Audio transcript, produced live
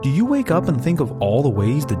Do you wake up and think of all the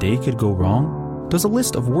ways the day could go wrong? Does a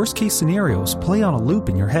list of worst-case scenarios play on a loop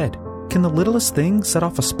in your head? Can the littlest thing set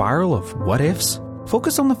off a spiral of what-ifs?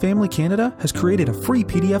 Focus on the Family Canada has created a free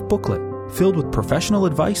PDF booklet filled with professional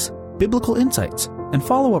advice, biblical insights, and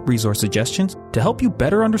follow-up resource suggestions to help you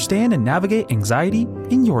better understand and navigate anxiety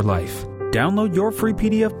in your life. Download your free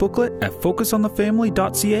PDF booklet at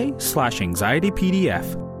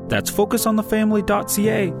focusonthefamily.ca/anxietypdf. That's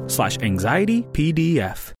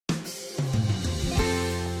focusonthefamily.ca/anxietypdf.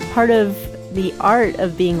 Part of the art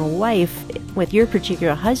of being a wife with your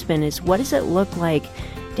particular husband is, what does it look like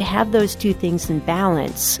to have those two things in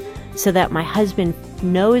balance so that my husband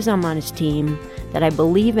knows I'm on his team, that I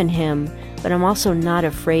believe in him, but I'm also not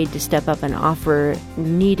afraid to step up and offer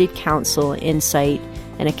needed counsel, insight,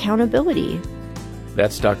 and accountability.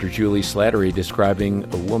 That's Dr. Julie Slattery describing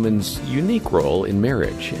a woman's unique role in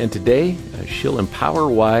marriage. And today, she'll empower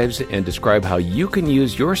wives and describe how you can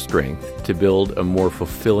use your strength to build a more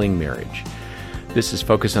fulfilling marriage. This is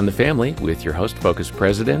Focus on the Family with your host, Focus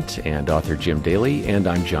President and author Jim Daly, and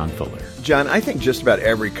I'm John Fuller. John, I think just about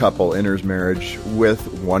every couple enters marriage with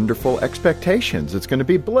wonderful expectations. It's going to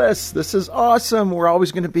be bliss. This is awesome. We're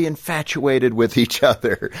always going to be infatuated with each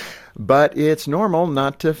other. But it's normal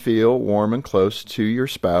not to feel warm and close to your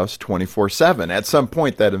spouse 24/7. At some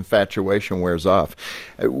point, that infatuation wears off.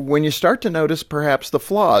 When you start to notice perhaps the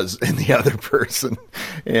flaws in the other person,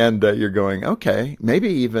 and you're going, okay, maybe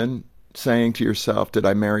even saying to yourself, did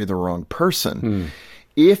I marry the wrong person?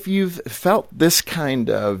 If you've felt this kind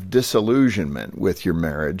of disillusionment with your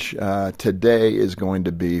marriage, today is going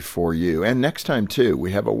to be for you. And next time, too,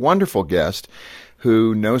 we have a wonderful guest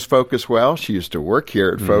who knows Focus well. She used to work here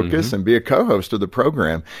at Focus and be a co-host of the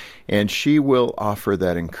program. And she will offer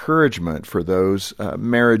that encouragement for those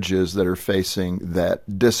marriages that are facing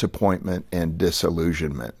that disappointment and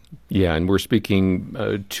disillusionment. Yeah, and we're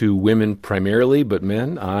speaking to women primarily, but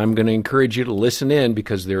men, I'm going to encourage you to listen in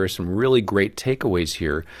because there are some really great takeaways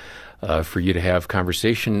here for you to have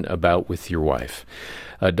conversation about with your wife.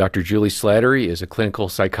 Dr. Julie Slattery is a clinical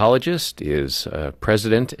psychologist, is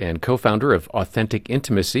president and co-founder of Authentic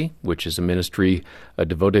Intimacy, which is a ministry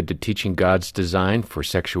devoted to teaching God's design for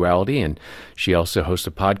sexuality. And she also hosts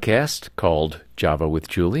a podcast called Java with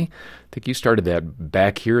Julie. I think you started that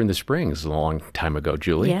back here in the Springs a long time ago,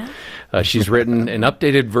 Julie. Yeah. She's written an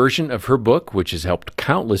updated version of her book, which has helped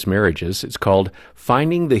countless marriages. It's called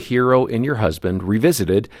Finding the Hero in Your Husband,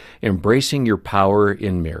 Revisited, Embracing Your Power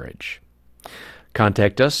in Marriage.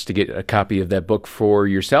 Contact us to get a copy of that book for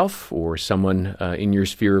yourself or someone in your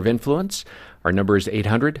sphere of influence. Our number is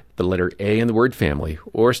 800, the letter A in the word family,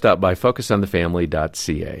 or stop by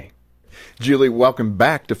focusonthefamily.ca. Julie, welcome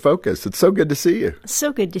back to Focus. It's so good to see you.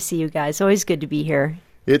 So good to see you guys. Always good to be here.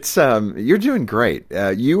 It's you're doing great.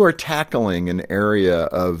 You are tackling an area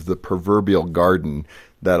of the proverbial garden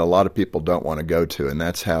that a lot of people don't want to go to, and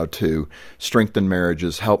that's how to strengthen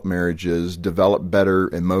marriages, help marriages, develop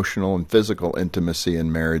better emotional and physical intimacy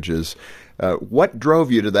in marriages. What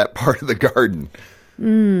drove you to that part of the garden?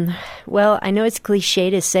 Well, I know it's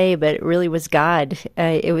cliche to say, but it really was God.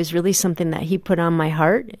 It was really something that He put on my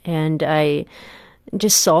heart, and I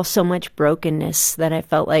just saw so much brokenness that I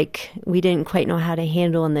felt like we didn't quite know how to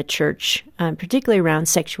handle in the church, particularly around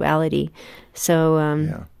sexuality.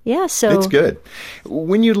 So, so it's good.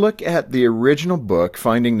 When you look at the original book,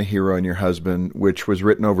 Finding the Hero in Your Husband, which was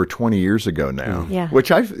written over 20 years ago now,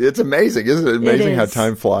 it's amazing, isn't it? Amazing how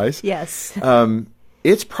time flies. Yes.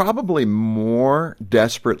 It's probably more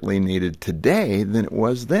desperately needed today than it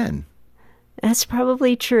was then. That's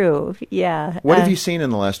probably true. Yeah. What have you seen in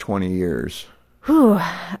the last 20 years? A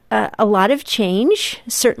lot of change,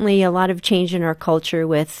 certainly a lot of change in our culture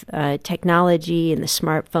with technology and the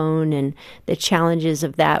smartphone and the challenges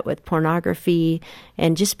of that with pornography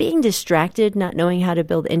and just being distracted, not knowing how to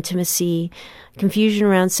build intimacy, confusion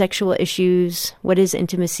around sexual issues. What is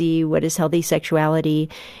intimacy? What is healthy sexuality?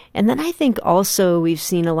 And then I think also we've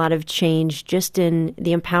seen a lot of change just in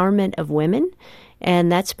the empowerment of women.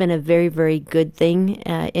 And that's been a very, very good thing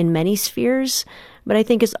in many spheres. But I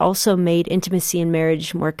think it's also made intimacy in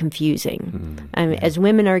marriage more confusing. As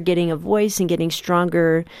women are getting a voice and getting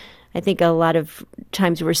stronger, I think a lot of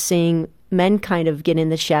times we're seeing men kind of get in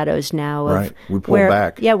the shadows now of we pull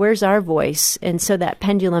back. Yeah, where's our voice? And so that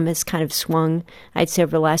pendulum has kind of swung, I'd say,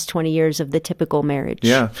 over the last 20 years of the typical marriage.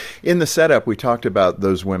 Yeah. In the setup, we talked about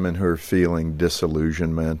those women who are feeling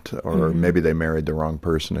disillusionment or maybe they married the wrong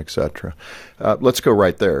person, etc. Let's go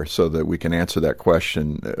right there so that we can answer that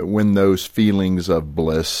question. When those feelings of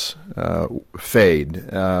bliss fade,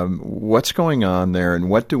 what's going on there and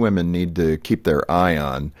what do women need to keep their eye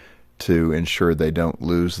on to ensure they don't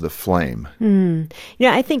lose the flame?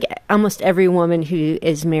 I think almost every woman who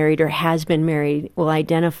is married or has been married will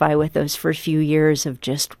identify with those first few years of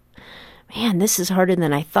just, man, this is harder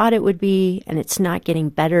than I thought it would be, and it's not getting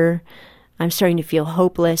better. I'm starting to feel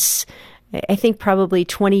hopeless. I think probably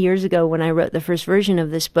 20 years ago when I wrote the first version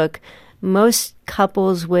of this book, most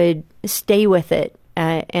couples would stay with it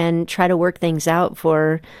and try to work things out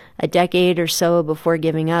for a decade or so before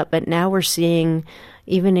giving up. But now we're seeing,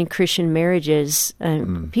 even in Christian marriages,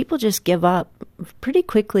 people just give up pretty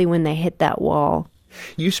quickly when they hit that wall.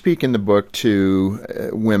 You speak in the book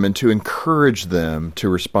to women to encourage them to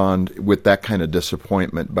respond with that kind of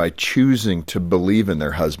disappointment by choosing to believe in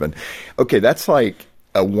their husband. Okay, that's like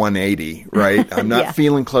a 180, right? I'm not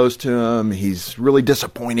feeling close to him. He's really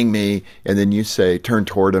disappointing me. And then you say, turn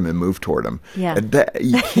toward him and move toward him. Yeah.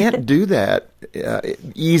 You can't do that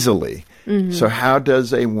easily. Mm-hmm. So how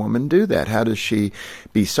does a woman do that? How does she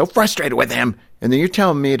be so frustrated with him? And then you're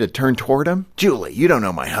telling me to turn toward him? Julie, you don't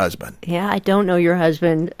know my husband. Yeah, I don't know your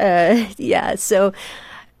husband. So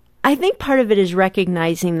I think part of it is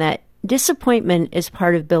recognizing that disappointment is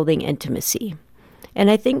part of building intimacy. And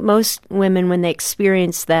I think most women, when they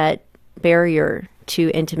experience that barrier to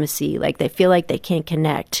intimacy, like they feel like they can't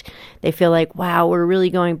connect, they feel like, wow, we're really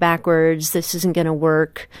going backwards, this isn't going to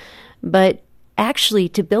work. But actually,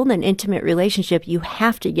 to build an intimate relationship, you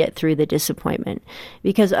have to get through the disappointment,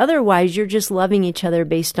 because otherwise you're just loving each other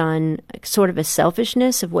based on sort of a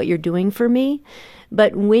selfishness of what you're doing for me.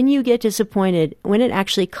 But when you get disappointed, when it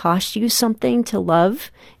actually costs you something to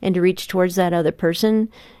love and to reach towards that other person,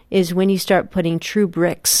 is when you start putting true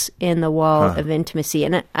bricks in the wall of intimacy.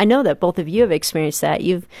 And I know that both of you have experienced that.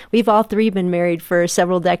 We've all three been married for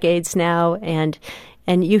several decades now, and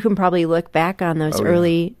you can probably look back on those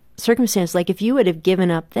early circumstances. Like if you would have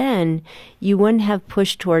given up then, you wouldn't have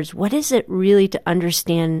pushed towards, what is it really to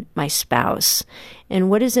understand my spouse?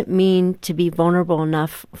 And what does it mean to be vulnerable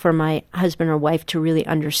enough for my husband or wife to really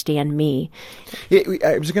understand me?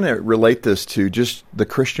 I was going to relate this to just the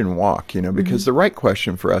Christian walk, because the right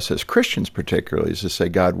question for us as Christians particularly is to say,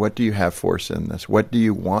 God, what do you have for us in this? What do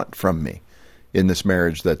you want from me in this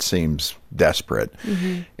marriage that seems desperate?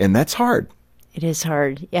 And that's hard. It is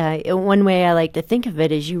hard. Yeah. One way I like to think of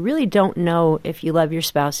it is you really don't know if you love your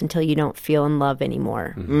spouse until you don't feel in love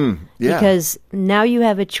anymore. Because now you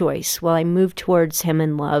have a choice. Will I move towards him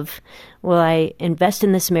in love? Will I invest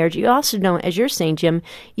in this marriage? You also don't, as you're saying, Jim,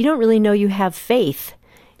 you don't really know you have faith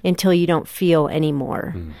until you don't feel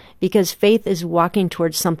anymore. Because faith is walking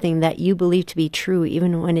towards something that you believe to be true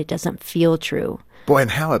even when it doesn't feel true. Boy,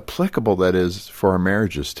 and how applicable that is for our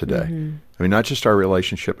marriages today. I mean, not just our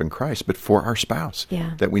relationship in Christ, but for our spouse,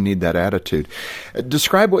 that we need that attitude.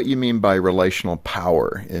 Describe what you mean by relational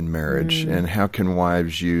power in marriage, and how can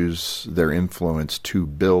wives use their influence to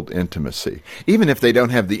build intimacy, even if they don't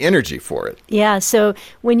have the energy for it? Yeah, so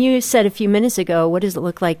when you said a few minutes ago, what does it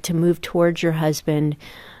look like to move towards your husband?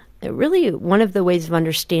 Really, one of the ways of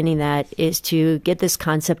understanding that is to get this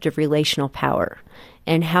concept of relational power.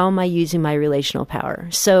 And how am I using my relational power?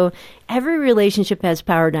 So every relationship has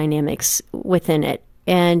power dynamics within it.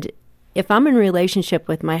 And if I'm in a relationship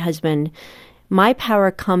with my husband, my power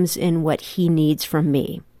comes in what he needs from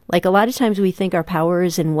me. Like a lot of times we think our power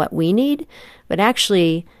is in what we need, but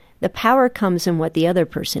actually the power comes in what the other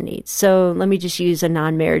person needs. So let me just use a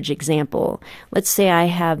non-marriage example. Let's say I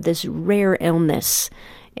have this rare illness,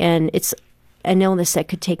 and it's an illness that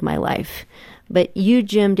could take my life. But you,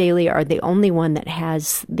 Jim Daly, are the only one that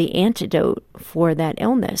has the antidote for that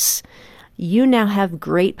illness. You now have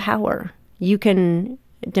great power. You can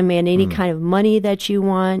demand any kind of money that you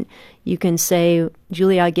want. You can say,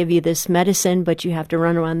 Julie, I'll give you this medicine, but you have to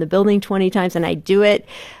run around the building 20 times, and I do it.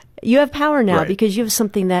 You have power now because you have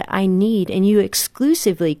something that I need, and you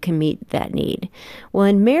exclusively can meet that need. Well,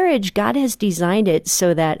 in marriage, God has designed it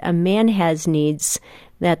so that a man has needs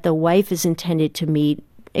that the wife is intended to meet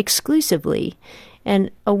exclusively, and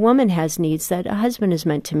a woman has needs that a husband is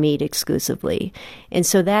meant to meet exclusively. And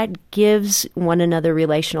so that gives one another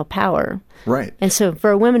relational power. Right. And so for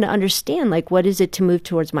a woman to understand, like, what is it to move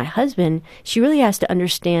towards my husband, she really has to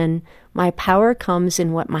understand my power comes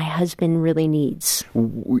in what my husband really needs.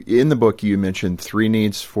 In the book, you mentioned 3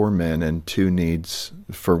 needs for men and 2 needs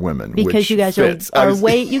for women. Because you guys are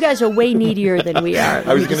way needier than we are.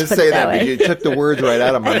 I was going to say that, but you took the words right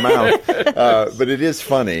out of my mouth. But it is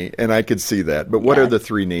funny, and I could see that. But what are the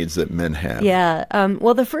 3 needs that men have? Yeah.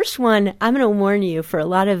 Well, the first one, I'm going to warn you, for a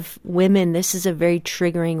lot of women, this is a very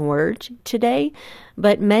triggering word today,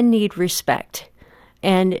 but men need respect.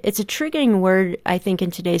 And it's a triggering word, I think, in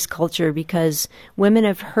today's culture because women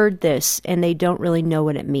have heard this and they don't really know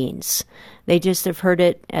what it means. They just have heard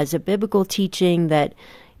it as a biblical teaching that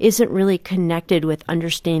isn't really connected with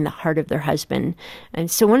understanding the heart of their husband. And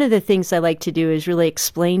so one of the things I like to do is really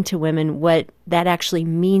explain to women what that actually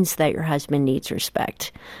means, that your husband needs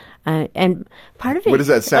respect. And part of it. What does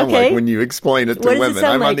that sound like when you explain it to women?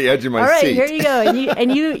 I'm on the edge of my seat. All right, here you go.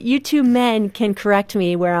 And you two men can correct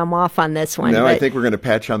me where I'm off on this one. No, I think we're going to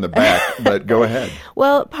pat you on the back, but go ahead.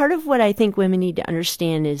 Well, part of what I think women need to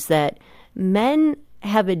understand is that men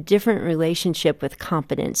have a different relationship with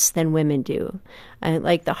competence than women do.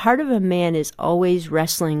 Like the heart of a man is always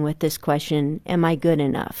wrestling with this question, am I good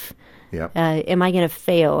enough? Yep. Am I going to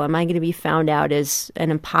fail? Am I going to be found out as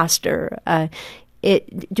an imposter?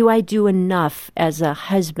 Do I do enough as a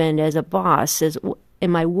husband, as a boss, as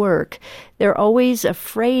in my work? They're always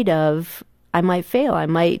afraid of, I might fail. I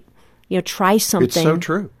might, try something. It's so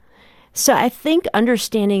true. So I think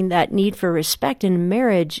understanding that need for respect in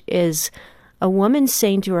marriage is a woman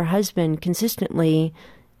saying to her husband consistently,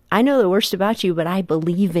 I know the worst about you, but I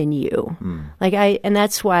believe in you. And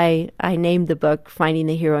that's why I named the book Finding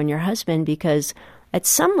the Hero in Your Husband, because at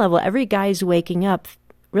some level, every guy's waking up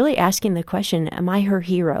really asking the question, am I her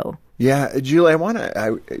hero? Yeah, Julie,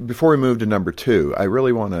 before we move to number 2, I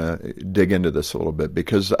really want to dig into this a little bit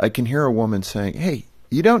because I can hear a woman saying, hey,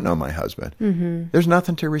 you don't know my husband. Mm-hmm. There's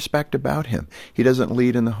nothing to respect about him. He doesn't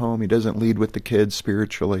lead in the home. He doesn't lead with the kids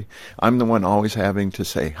spiritually. I'm the one always having to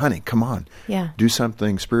say, honey, come on, do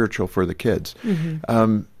something spiritual for the kids.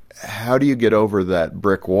 Mm-hmm. How do you get over that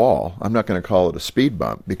brick wall? I'm not going to call it a speed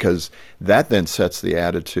bump because that then sets the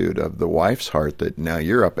attitude of the wife's heart that now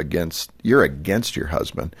you're against your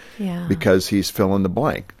husband because he's fill in the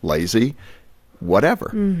blank, lazy,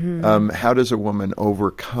 whatever. Mm-hmm. How does a woman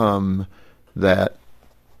overcome that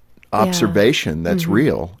observation that's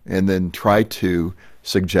real and then try to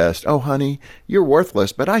suggest, oh, honey, you're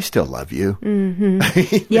worthless, but I still love you?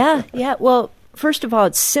 Mm-hmm. Yeah. Well, first of all,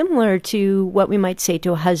 it's similar to what we might say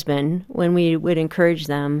to a husband when we would encourage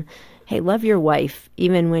them, hey, love your wife,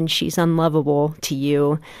 even when she's unlovable to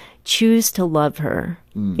you. Choose to love her.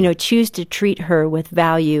 Choose to treat her with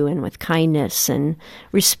value and with kindness. And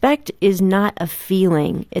respect is not a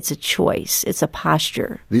feeling. It's a choice. It's a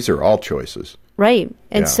posture. These are all choices. Right.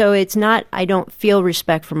 And so it's not, I don't feel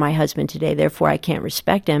respect for my husband today, therefore I can't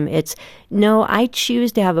respect him. It's, no, I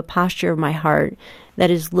choose to have a posture of my heart that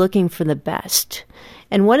is looking for the best.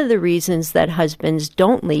 And one of the reasons that husbands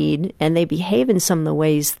don't lead and they behave in some of the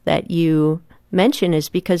ways that you mention is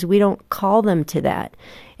because we don't call them to that.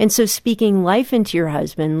 And so speaking life into your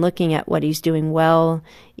husband, looking at what he's doing well,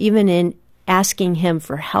 even in asking him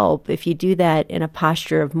for help, if you do that in a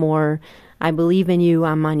posture of more, I believe in you,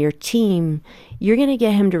 I'm on your team, you're going to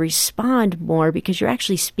get him to respond more because you're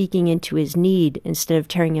actually speaking into his need instead of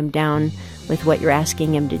tearing him down with what you're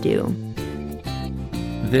asking him to do.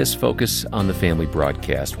 This Focus on the Family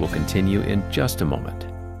broadcast will continue in just a moment.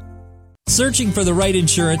 Searching for the right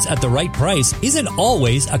insurance at the right price isn't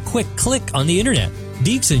always a quick click on the internet.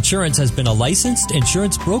 Deeks Insurance has been a licensed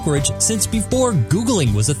insurance brokerage since before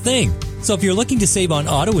Googling was a thing. So if you're looking to save on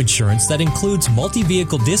auto insurance that includes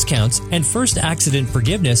multi-vehicle discounts and first accident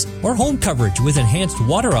forgiveness or home coverage with enhanced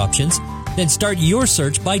water options, then start your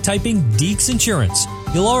search by typing Deeks Insurance.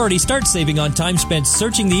 You'll already start saving on time spent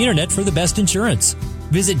searching the internet for the best insurance.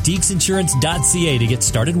 Visit deeksinsurance.ca to get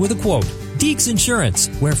started with a quote. Deeks Insurance,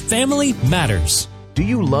 where family matters. Do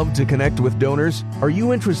you love to connect with donors? Are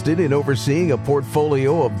you interested in overseeing a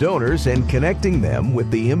portfolio of donors and connecting them with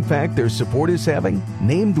the impact their support is having?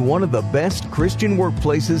 Named one of the best Christian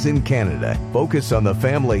workplaces in Canada, Focus on the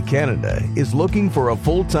Family Canada is looking for a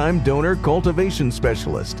full-time donor cultivation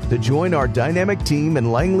specialist to join our dynamic team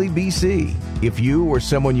in Langley, BC. If you or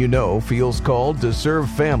someone you know feels called to serve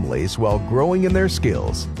families while growing in their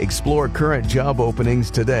skills, explore current job openings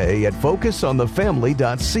today at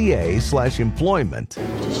focusonthefamily.ca/employment.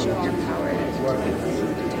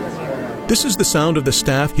 This is the sound of the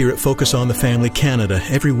staff here at Focus on the Family Canada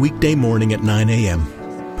every weekday morning at 9 a.m.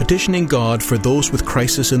 Petitioning God for those with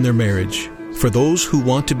crisis in their marriage, for those who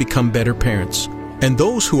want to become better parents, and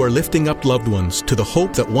those who are lifting up loved ones to the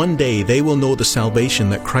hope that one day they will know the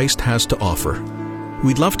salvation that Christ has to offer.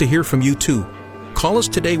 We'd love to hear from you too. Call us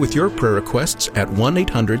today with your prayer requests at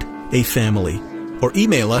 1-800-A-FAMILY or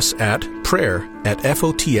email us at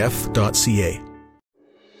prayer@fotf.ca.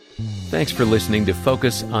 Thanks for listening to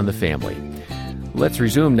Focus on the Family. Let's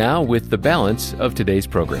resume now with the balance of today's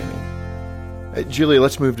programming. Julie,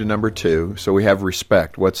 let's move to number 2. So we have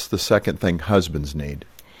respect. What's the second thing husbands need?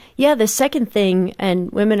 Yeah, the second thing,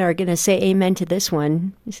 and women are going to say amen to this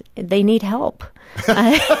one, they need help.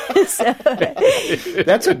 That's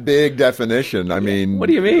a big definition. I mean, what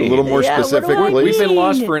do you mean? A little more specifically. We've been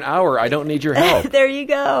lost for an hour. I don't need your help. There you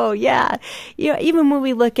go. Yeah. Even when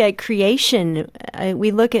we look at creation,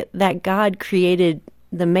 we look at that God created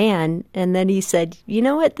the man, and then he said, you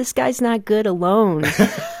know what? This guy's not good alone.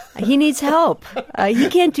 He needs help. He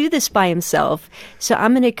can't do this by himself. So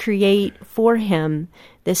I'm going to create for him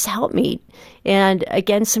this helpmeet. And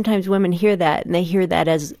again, sometimes women hear that, and they hear that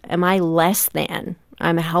as, am I less than?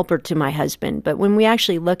 I'm a helper to my husband. But when we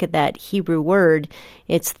actually look at that Hebrew word,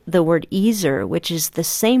 it's the word ezer, which is the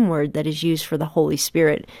same word that is used for the Holy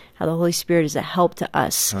Spirit, how the Holy Spirit is a help to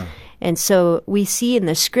us. And so we see in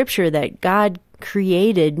the scripture that God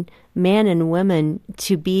created man and women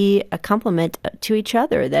to be a complement to each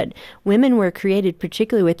other, that women were created,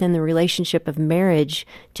 particularly within the relationship of marriage,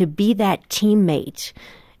 to be that teammate.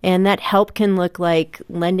 And that help can look like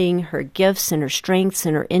lending her gifts and her strengths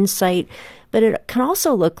and her insight, but it can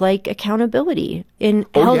also look like accountability.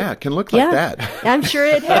 It can look like that. I'm sure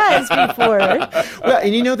it has before. Well,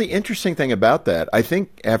 and the interesting thing about that, I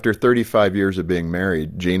think after 35 years of being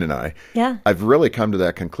married, Jean and I, I've really come to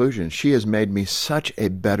that conclusion. She has made me such a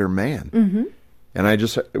better man. Mm-hmm. And I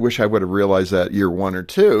just wish I would have realized that year 1 or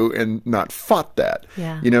 2 and not fought that.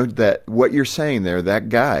 Yeah. That what you're saying there, that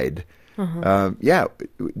guide,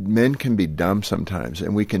 men can be dumb sometimes,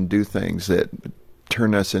 and we can do things that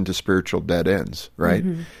turn us into spiritual dead ends, right?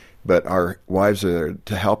 Mm-hmm. But our wives are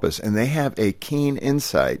to help us, and they have a keen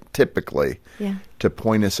insight, typically, to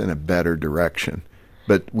point us in a better direction.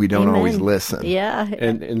 But we don't always listen. Yeah.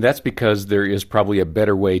 And that's because there is probably a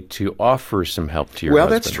better way to offer some help to your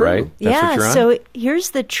husband, that's true. Right? That's what you're on? So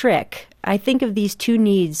here's the trick. I think of these two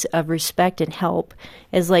needs of respect and help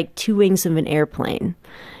as like two wings of an airplane.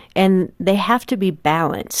 And they have to be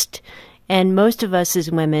balanced. And most of us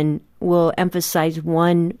as women will emphasize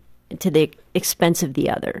one to the expense of the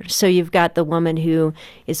other. So you've got the woman who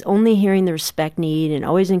is only hearing the respect need and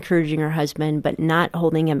always encouraging her husband, but not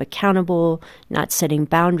holding him accountable, not setting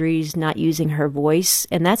boundaries, not using her voice.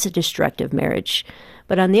 And that's a destructive marriage.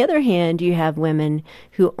 But on the other hand, you have women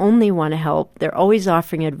who only want to help. They're always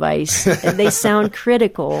offering advice. And they sound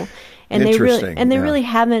critical. And they really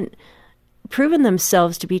haven't proven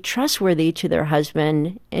themselves to be trustworthy to their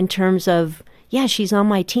husband in terms of, she's on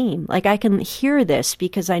my team. Like, I can hear this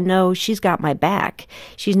because I know she's got my back.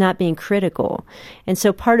 She's not being critical. And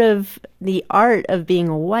so part of the art of being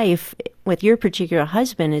a wife with your particular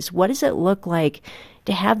husband is, what does it look like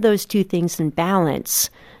to have those two things in balance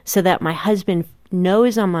so that my husband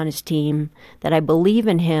knows I'm on his team, that I believe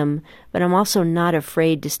in him, but I'm also not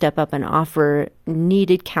afraid to step up and offer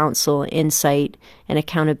needed counsel, insight, and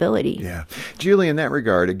accountability. Yeah. Julie, in that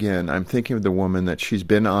regard, again, I'm thinking of the woman that she's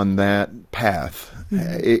been on that path.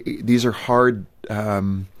 Mm-hmm. These are hard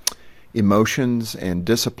emotions and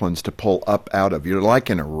disciplines to pull up out of. You're like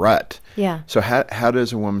in a rut. Yeah. So how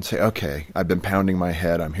does a woman say, okay, I've been pounding my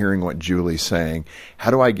head, I'm hearing what Julie's saying.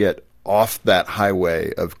 How do I get off that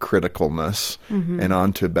highway of criticalness and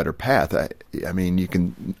onto a better path? I mean, you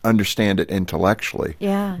can understand it intellectually,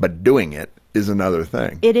 but doing it is another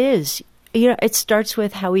thing. It is. It starts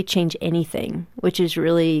with how we change anything, which is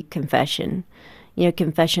really confession.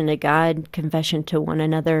 Confession to God, confession to one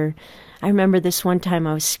another. I remember this one time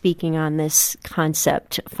I was speaking on this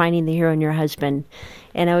concept, finding the hero in your husband,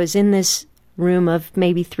 and I was in this room of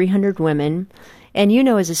maybe 300 women. And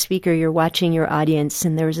as a speaker, you're watching your audience,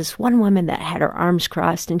 and there was this one woman that had her arms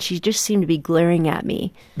crossed, and she just seemed to be glaring at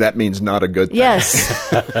me. That means not a good thing.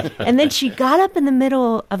 Yes. And then she got up in the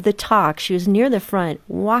middle of the talk. She was near the front,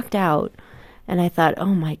 walked out, and I thought,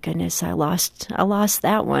 oh my goodness, I lost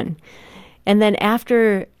that one. And then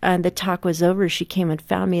after the talk was over, she came and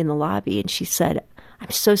found me in the lobby, and she said,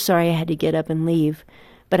 I'm so sorry I had to get up and leave,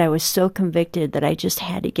 but I was so convicted that I just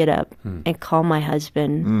had to get up and call my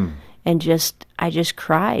husband. And I just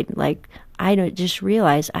cried. Like, I just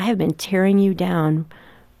realized I have been tearing you down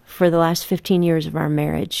for the last 15 years of our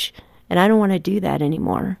marriage, and I don't want to do that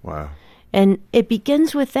anymore. Wow. And it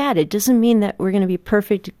begins with that. It doesn't mean that we're going to be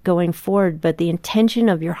perfect going forward, but the intention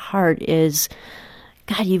of your heart is,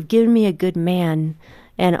 God, you've given me a good man,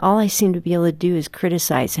 and all I seem to be able to do is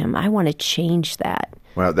criticize him. I want to change that.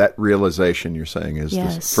 Wow, that realization you're saying is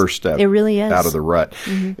the first step. It really is. Out of the rut.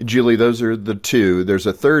 Mm-hmm. Julie, those are the two. There's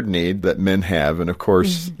a third need that men have, and of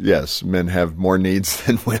course, yes, men have more needs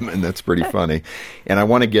than women. That's pretty funny. And I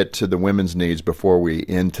want to get to the women's needs before we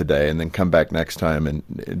end today, and then come back next time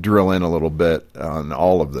and drill in a little bit on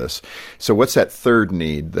all of this. So what's that third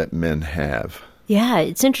need that men have? Yeah,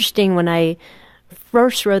 it's interesting when I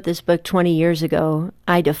first wrote this book 20 years ago,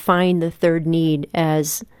 I defined the third need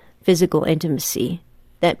as physical intimacy,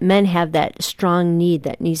 that men have that strong need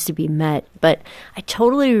that needs to be met. But I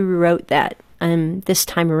totally rewrote that this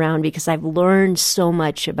time around because I've learned so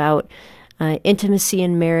much about intimacy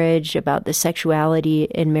in marriage, about the sexuality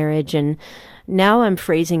in marriage, and now I'm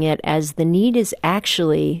phrasing it as the need is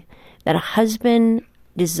actually that a husband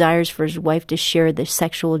desires for his wife to share the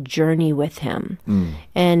sexual journey with him.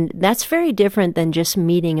 And that's very different than just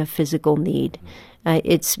meeting a physical need.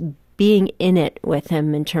 It's being in it with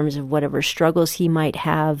him in terms of whatever struggles he might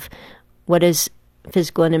have. What does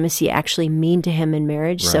physical intimacy actually mean to him in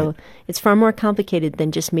marriage? Right. So it's far more complicated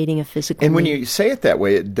than just meeting a physical And when need. you say it that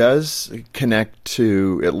way, it does connect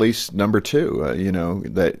to at least number two,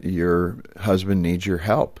 that your husband needs your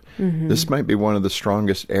help. This might be one of the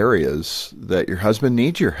strongest areas that your husband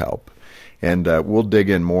needs your help. And we'll dig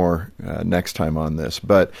in more next time on this.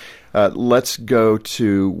 But let's go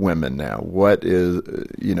to women now.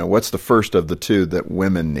 What's the first of the two that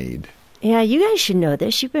women need? Yeah, you guys should know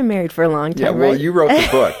this. You've been married for a long time, Yeah, well, right? you wrote the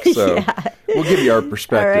book, so we'll give you our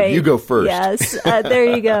perspective. All right. You go first. Yes, there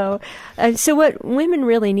you go. So what women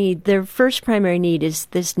really need, their first primary need is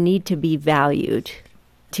this need to be valued,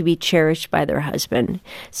 to be cherished by their husband.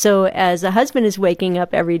 So as a husband is waking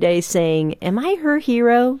up every day saying, am I her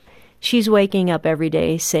hero? She's waking up every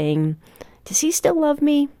day saying, does he still love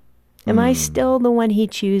me? Am I still the one he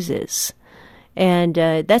chooses? And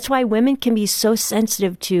that's why women can be so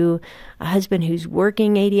sensitive to a husband who's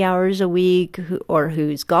working 80 hours a week or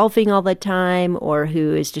who's golfing all the time or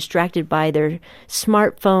who is distracted by their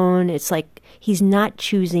smartphone. It's like he's not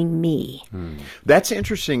choosing me. That's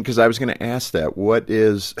interesting because I was going to ask that. What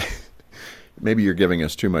is... Maybe you're giving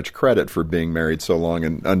us too much credit for being married so long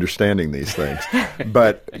and understanding these things.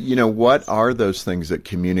 But, what are those things that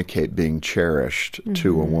communicate being cherished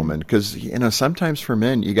to a woman? Because, sometimes for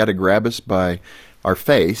men, you got to grab us by our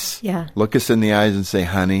face, look us in the eyes and say,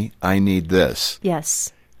 honey, I need this.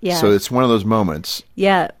 Yes. Yeah. So it's one of those moments.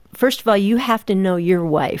 Yeah. First of all, you have to know your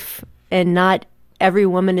wife, and not every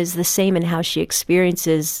woman is the same in how she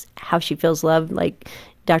experiences, how she feels loved. Like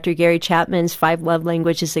Dr. Gary Chapman's 5 Love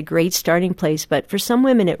Languages is a great starting place, but for some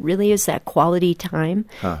women, it really is that quality time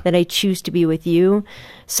that I choose to be with you.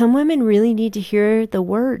 Some women really need to hear the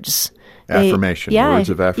words. Affirmation, words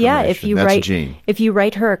of affirmation. Yeah, if you That's Jean. If you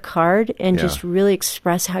write her a card and just really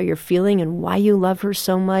express how you're feeling and why you love her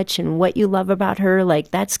so much and what you love about her,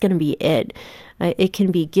 like that's going to be it. It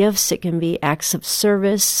can be gifts, it can be acts of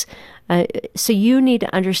service. So you need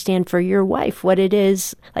to understand for your wife what it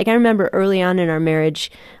is. Like I remember early on in our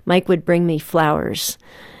marriage, Mike would bring me flowers.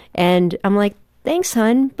 And I'm like, thanks,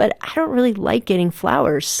 hon, but I don't really like getting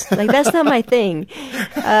flowers. Like that's not my thing.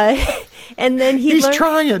 And then He's learned,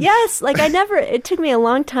 trying. Yes, like it took me a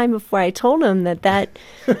long time before I told him that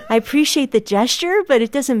I appreciate the gesture, but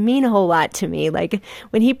it doesn't mean a whole lot to me. Like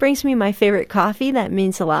when he brings me my favorite coffee, that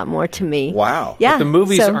means a lot more to me. Wow. Yeah. But the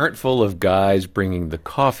movies aren't full of guys bringing the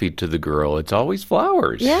coffee to the girl. It's always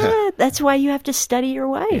flowers. Yeah, that's why you have to study your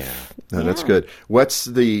wife. Yeah. No, that's good. What's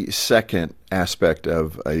the second aspect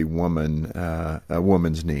of a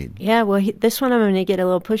woman's need? Yeah, well, this one I'm going to get a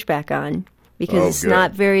little pushback on because it's good.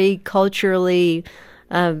 not very culturally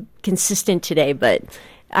consistent today. But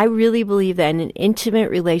I really believe that in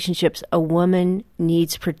intimate relationships, a woman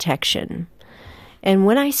needs protection. And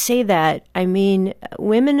when I say that, I mean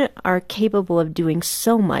women are capable of doing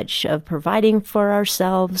so much, of providing for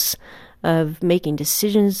ourselves, of making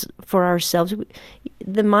decisions for ourselves.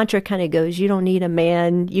 The mantra kind of goes, you don't need a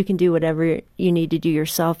man, you can do whatever you need to do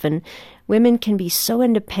yourself. And women can be so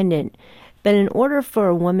independent. But in order for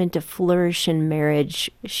a woman to flourish in marriage,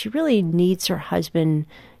 she really needs her husband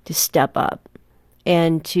to step up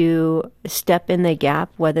and to step in the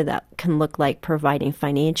gap, whether that can look like providing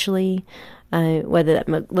financially, whether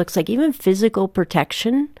that looks like even physical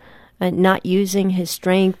protection, not using his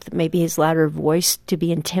strength, maybe his louder voice to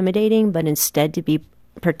be intimidating, but instead to be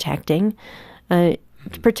protecting, to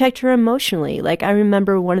protect her emotionally. Like I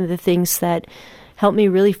remember one of the things that helped me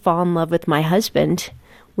really fall in love with my husband.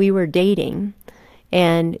 We were dating,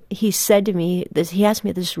 and he said to me, he asked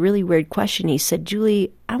me this really weird question. He said,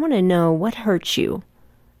 Julie, I want to know what hurts you.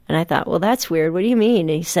 And I thought, well, that's weird. What do you mean?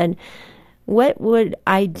 And he said, what would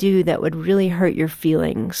I do that would really hurt your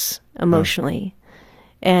feelings emotionally?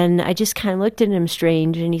 And I just kind of looked at him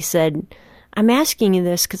strange, and he said, I'm asking you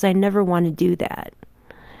this because I never want to do that.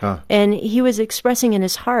 And he was expressing in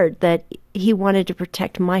his heart that he wanted to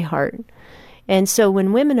protect my heart. And so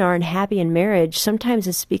when women are unhappy in marriage, sometimes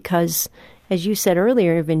it's because as you said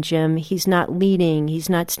earlier, even Jim, he's not leading, he's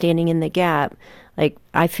not standing in the gap. Like,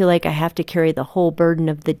 I feel like I have to carry the whole burden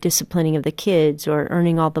of the disciplining of the kids or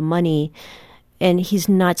earning all the money, and he's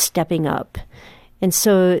not stepping up. And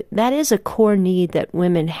so that is a core need that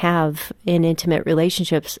women have in intimate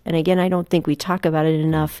relationships. And again, I don't think we talk about it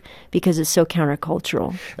enough because it's so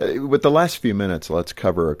countercultural. With the last few minutes, let's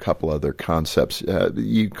cover a couple other concepts.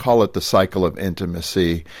 You call it the cycle of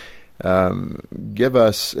intimacy. Give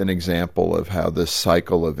us an example of how this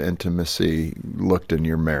cycle of intimacy looked in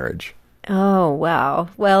your marriage. Oh, wow.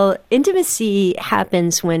 Well, intimacy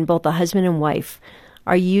happens when both the husband and wife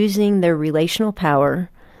are using their relational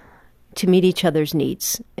power to meet each other's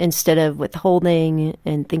needs instead of withholding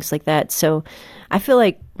and things like that. So I feel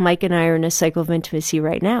like Mike and I are in a cycle of intimacy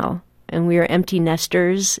right now, and we are empty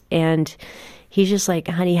nesters, and he's just like,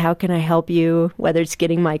 honey, how can I help you? Whether it's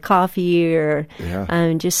getting my coffee or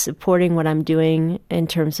just supporting what I'm doing in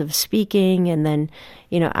terms of speaking. And then,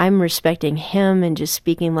 I'm respecting him and just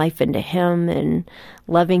speaking life into him and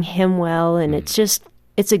loving him well. And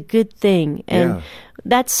it's a good thing. And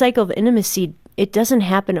that cycle of intimacy, it doesn't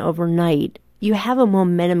happen overnight. You have a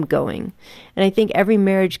momentum going. And I think every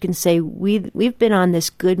marriage can say, we've been on this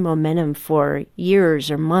good momentum for years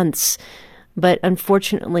or months. But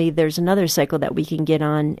unfortunately, there's another cycle that we can get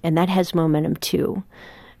on, and that has momentum too,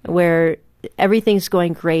 where everything's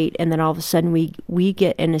going great, and then all of a sudden we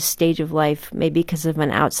get in a stage of life, maybe because of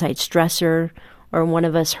an outside stressor, or one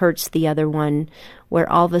of us hurts the other one,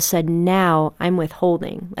 where all of a sudden now I'm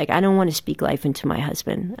withholding. Like, I don't want to speak life into my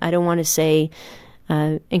husband. I don't want to say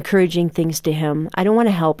encouraging things to him. I don't want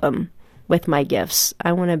to help him with my gifts.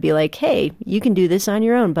 I want to be like, hey, you can do this on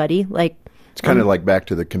your own, buddy. Like, it's kind of like back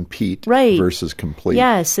to the compete versus complete.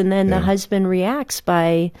 Yes, and then the husband reacts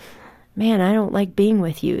by, man, I don't like being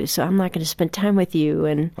with you, so I'm not going to spend time with you.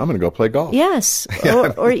 And I'm going to go play golf. Yes,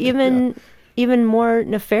 or even more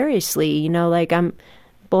nefariously, like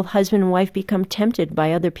both husband and wife become tempted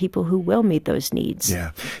by other people who will meet those needs.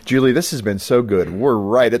 Yeah. Julie, this has been so good. We're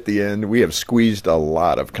right at the end. We have squeezed a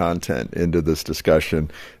lot of content into this discussion,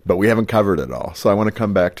 but we haven't covered it all. So I want to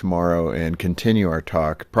come back tomorrow and continue our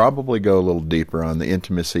talk, probably go a little deeper on the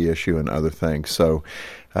intimacy issue and other things. So,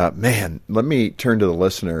 let me turn to the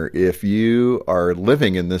listener. If you are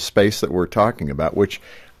living in this space that we're talking about, which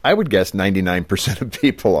I would guess 99% of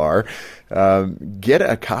people are, get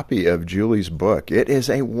a copy of Julie's book. It is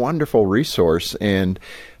a wonderful resource, and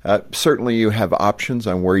certainly you have options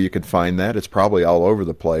on where you could find that. It's probably all over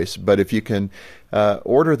the place, but if you can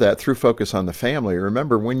order that through Focus on the Family,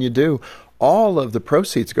 remember, when you do, all of the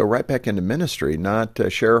proceeds go right back into ministry, not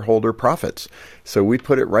shareholder profits. So we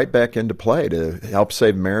put it right back into play to help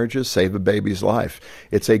save marriages, save a baby's life.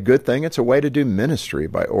 It's a good thing. It's a way to do ministry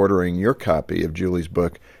by ordering your copy of Julie's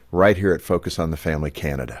book right here at Focus on the Family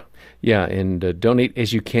Canada. Yeah, and donate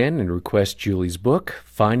as you can and request Julie's book,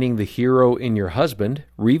 Finding the Hero in Your Husband,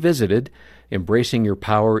 Revisited, Embracing Your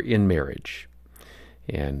Power in Marriage.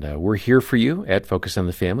 And we're here for you at Focus on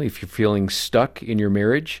the Family. If you're feeling stuck in your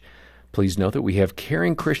marriage, please know that we have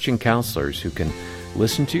caring Christian counselors who can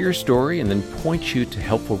listen to your story and then point you to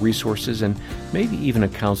helpful resources and maybe even a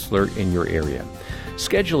counselor in your area.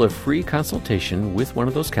 Schedule a free consultation with one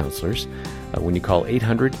of those counselors when you call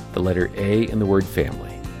 800, the letter A, and the word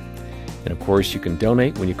family. And of course, you can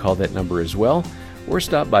donate when you call that number as well, or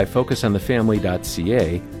stop by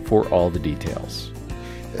focusonthefamily.ca for all the details.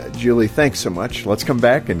 Julie, thanks so much. Let's come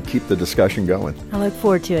back and keep the discussion going. I look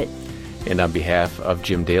forward to it. And on behalf of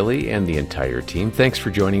Jim Daly and the entire team, thanks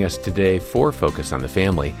for joining us today for Focus on the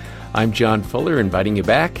Family. I'm John Fuller, inviting you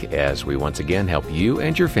back as we once again help you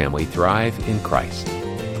and your family thrive in Christ.